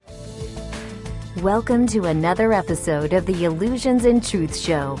Welcome to another episode of the Illusions and Truth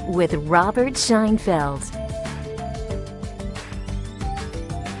Show with Robert Scheinfeld.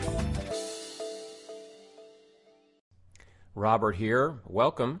 Robert here.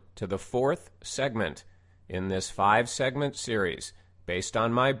 Welcome to the fourth segment in this five-segment series based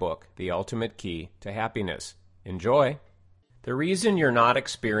on my book, The Ultimate Key to Happiness. Enjoy. The reason you're not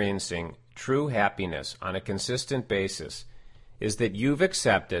experiencing true happiness on a consistent basis is that you've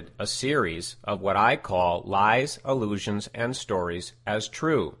accepted a series of what I call lies, illusions, and stories as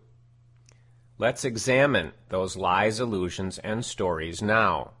true. Let's examine those lies, illusions, and stories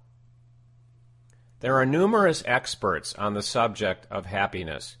now. There are numerous experts on the subject of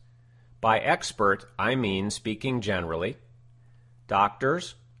happiness. By expert, I mean, speaking generally,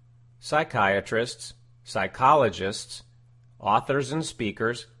 doctors, psychiatrists, psychologists, authors and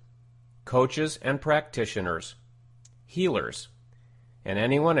speakers, coaches and practitioners, healers, and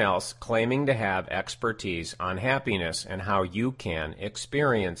anyone else claiming to have expertise on happiness and how you can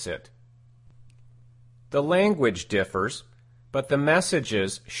experience it. The language differs, but the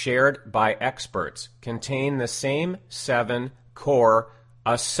messages shared by experts contain the same 7 core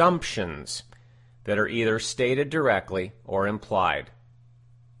assumptions that are either stated directly or implied.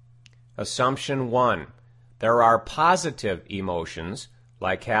 Assumption 1. There are positive emotions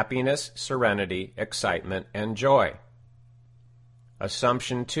like happiness, serenity, excitement, and joy.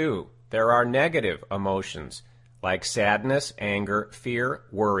 Assumption 2. There are negative emotions like sadness, anger, fear,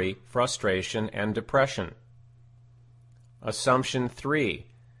 worry, frustration, and depression. Assumption 3.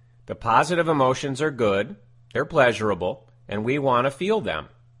 The positive emotions are good, they're pleasurable, and we want to feel them.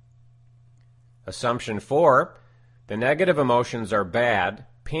 Assumption 4. The negative emotions are bad,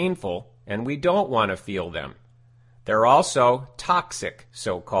 painful, and we don't want to feel them. They're also toxic,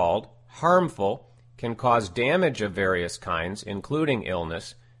 so-called, harmful, can cause damage of various kinds, including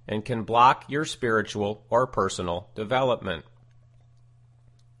illness, and can block your spiritual or personal development.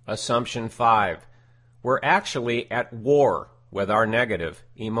 Assumption 5. We're actually at war with our negative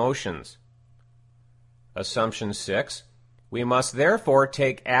emotions. Assumption 6. We must therefore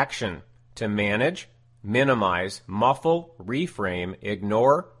take action to manage, minimize, muffle, reframe,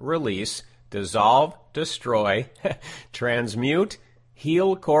 ignore, release, dissolve, destroy, transmute,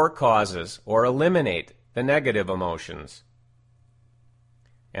 heal core causes, or eliminate the negative emotions.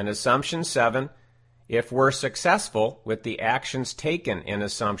 And Assumption 7, if we're successful with the actions taken in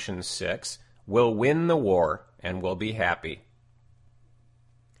Assumption 6, we'll win the war and we'll be happy.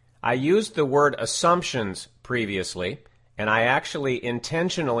 I used the word assumptions previously, and I actually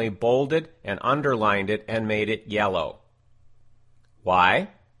intentionally bolded and underlined it and made it yellow. Why?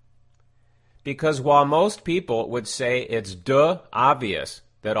 Because while most people would say it's obvious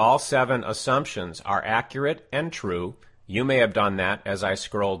that all 7 assumptions are accurate and true, you may have done that as I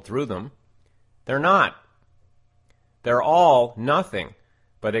scrolled through them, they're not. They're all nothing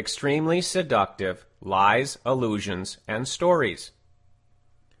but extremely seductive lies, illusions, and stories.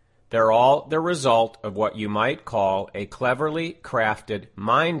 They're all the result of what you might call a cleverly crafted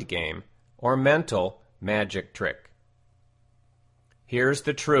mind game or mental magic trick. Here's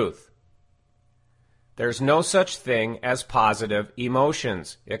the truth. There's no such thing as positive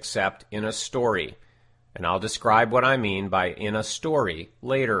emotions except in a story, and I'll describe what I mean by in a story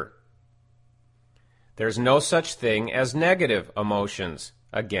later. There's no such thing as negative emotions,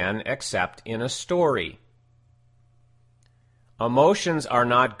 again, except in a story. Emotions are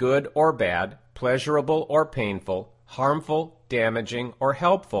not good or bad, pleasurable or painful, harmful, damaging, or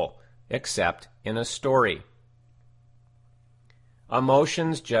helpful, except in a story.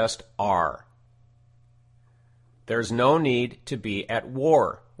 Emotions just are. There's no need to be at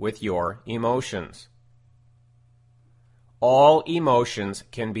war with your emotions. All emotions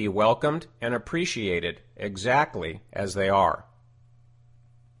can be welcomed and appreciated exactly as they are.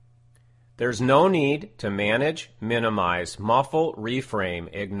 There's no need to manage, minimize, muffle, reframe,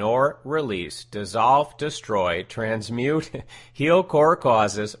 ignore, release, dissolve, destroy, transmute, heal core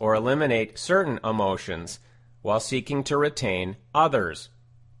causes, or eliminate certain emotions while seeking to retain others.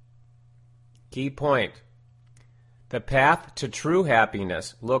 Key point. The path to true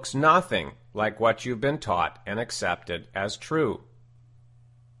happiness looks nothing like what you've been taught and accepted as true.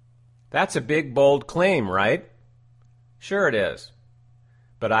 That's a big, bold claim, right? Sure it is.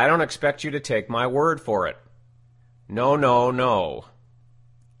 But I don't expect you to take my word for it. No, no, no.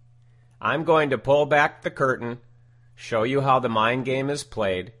 I'm going to pull back the curtain, show you how the mind game is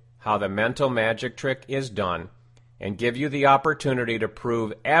played, how the mental magic trick is done, and give you the opportunity to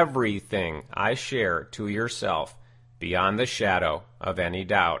prove everything I share to yourself beyond the shadow of any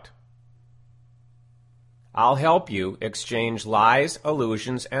doubt. I'll help you exchange lies,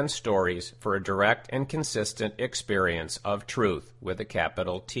 illusions, and stories for a direct and consistent experience of truth with a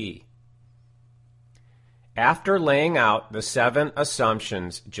capital T. After laying out the 7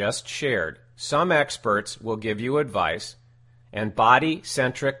 assumptions just shared, some experts will give you advice and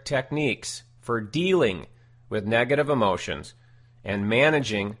body-centric techniques for dealing with negative emotions and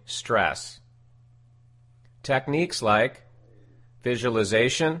managing stress. Techniques like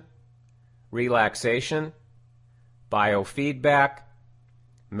visualization, relaxation, biofeedback,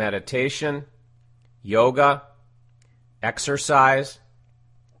 meditation, yoga, exercise,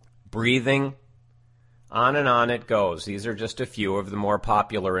 breathing, on and on it goes. These are just a few of the more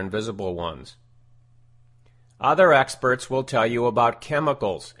popular and visible ones. Other experts will tell you about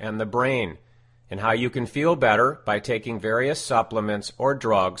chemicals and the brain and how you can feel better by taking various supplements or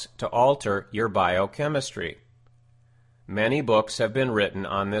drugs to alter your biochemistry. Many books have been written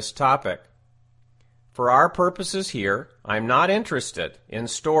on this topic. For our purposes here, I'm not interested in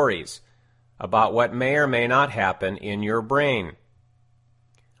stories about what may or may not happen in your brain.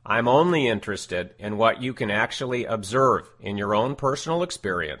 I'm only interested in what you can actually observe in your own personal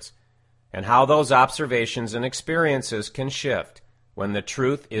experience and how those observations and experiences can shift when the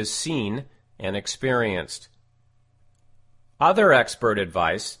truth is seen and experienced. Other expert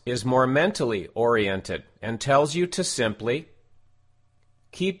advice is more mentally oriented and tells you to simply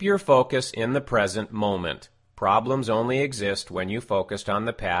keep your focus in the present moment. Problems only exist when you focused on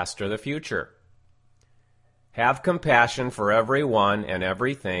the past or the future. Have compassion for everyone and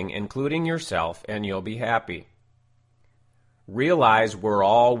everything, including yourself, and you'll be happy. Realize we're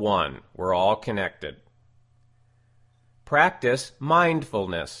all one. We're all connected. Practice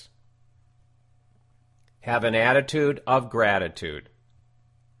mindfulness. Have an attitude of gratitude.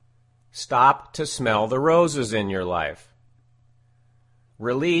 Stop to smell the roses in your life.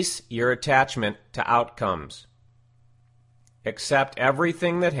 Release your attachment to outcomes. Accept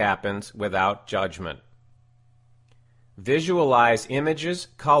everything that happens without judgment. Visualize images,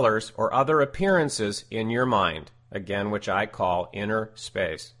 colors, or other appearances in your mind, again, which I call inner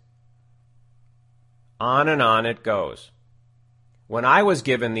space. On and on it goes. When I was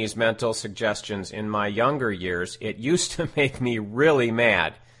given these mental suggestions in my younger years, it used to make me really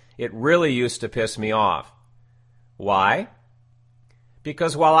mad. It really used to piss me off. Why?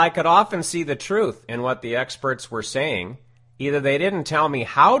 Because while I could often see the truth in what the experts were saying, either they didn't tell me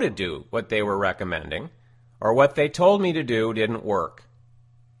how to do what they were recommending, or what they told me to do didn't work.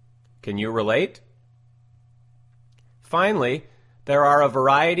 Can you relate? Finally, there are a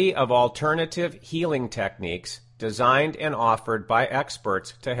variety of alternative healing techniques designed and offered by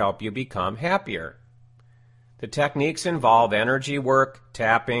experts to help you become happier. The techniques involve energy work,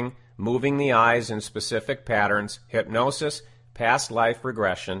 tapping, moving the eyes in specific patterns, hypnosis, past life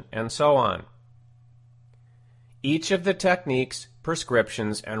regression, and so on. Each of the techniques,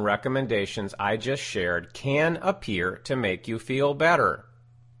 prescriptions, and recommendations I just shared can appear to make you feel better.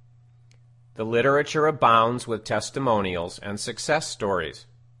 The literature abounds with testimonials and success stories.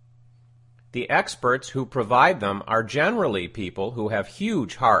 The experts who provide them are generally people who have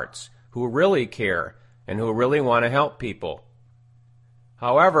huge hearts, who really care, and who really want to help people.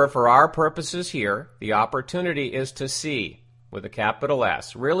 However, for our purposes here, the opportunity is to see, with a capital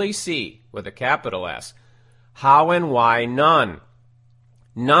S, really see, with a capital S, how and why none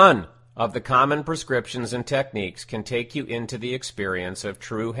of the common prescriptions and techniques can take you into the experience of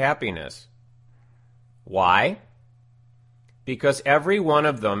true happiness. Why? Because every one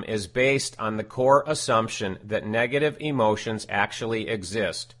of them is based on the core assumption that negative emotions actually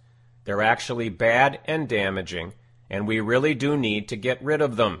exist. They're actually bad and damaging, and we really do need to get rid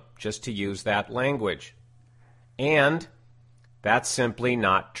of them, just to use that language. And that's simply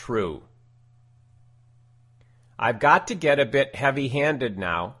not true. I've got to get a bit heavy-handed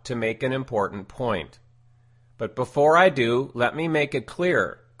now to make an important point. But before I do, let me make it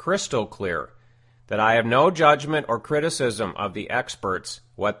clear, crystal clear, that I have no judgment or criticism of the experts,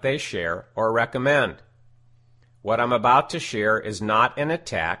 what they share or recommend. What I'm about to share is not an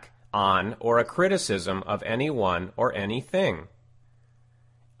attack on or a criticism of anyone or anything.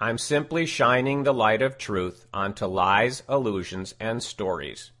 I'm simply shining the light of truth onto lies, illusions, and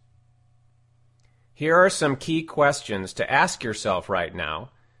stories. Here are some key questions to ask yourself right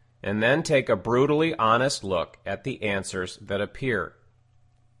now, and then take a brutally honest look at the answers that appear.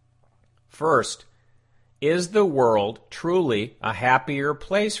 First, is the world truly a happier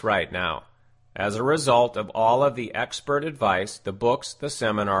place right now as a result of all of the expert advice, the books, the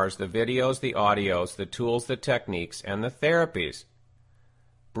seminars, the videos, the audios, the tools, the techniques, and the therapies?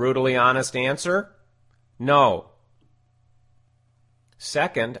 Brutally honest answer? No.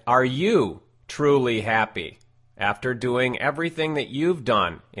 Second, are you truly happy after doing everything that you've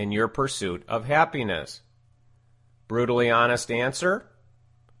done in your pursuit of happiness? Brutally honest answer?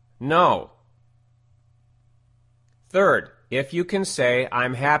 No. Third, if you can say,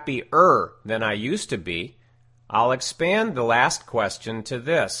 I'm happier than I used to be, I'll expand the last question to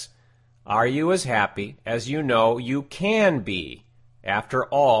this. Are you as happy as you know you can be after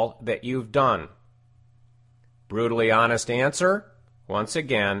all that you've done? Brutally honest answer? Once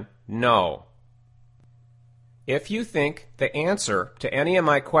again, no. If you think the answer to any of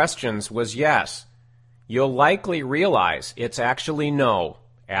my questions was yes, you'll likely realize it's actually no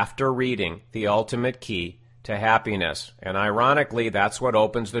after reading The Ultimate Key to Happiness. And ironically, that's what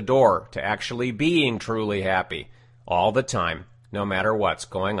opens the door to actually being truly happy all the time, no matter what's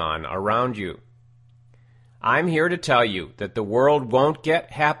going on around you. I'm here to tell you that the world won't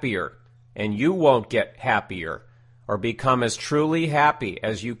get happier, and you won't get happier or become as truly happy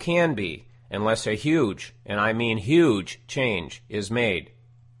as you can be unless a huge, and I mean huge, change is made.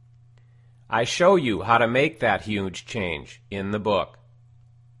 I show you how to make that huge change in the book.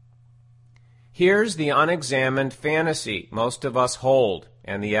 Here's the unexamined fantasy most of us hold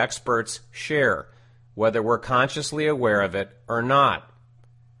and the experts share, whether we're consciously aware of it or not.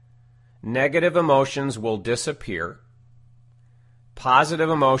 Negative emotions will disappear. Positive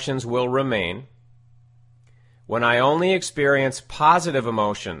emotions will remain. When I only experience positive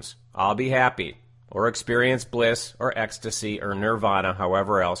emotions, I'll be happy, or experience bliss or ecstasy or nirvana,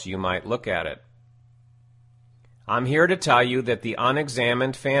 however else you might look at it. I'm here to tell you that the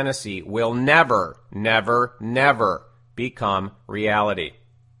unexamined fantasy will never, never, never become reality.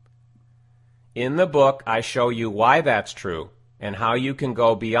 In the book, I show you why that's true and how you can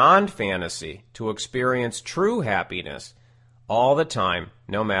go beyond fantasy to experience true happiness all the time,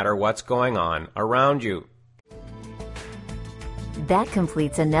 no matter what's going on around you. That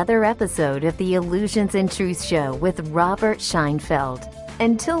completes another episode of the Illusions and Truth Show with Robert Scheinfeld.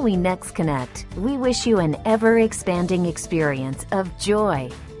 Until we next connect, we wish you an ever-expanding experience of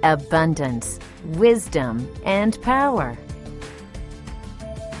joy, abundance, wisdom, and power.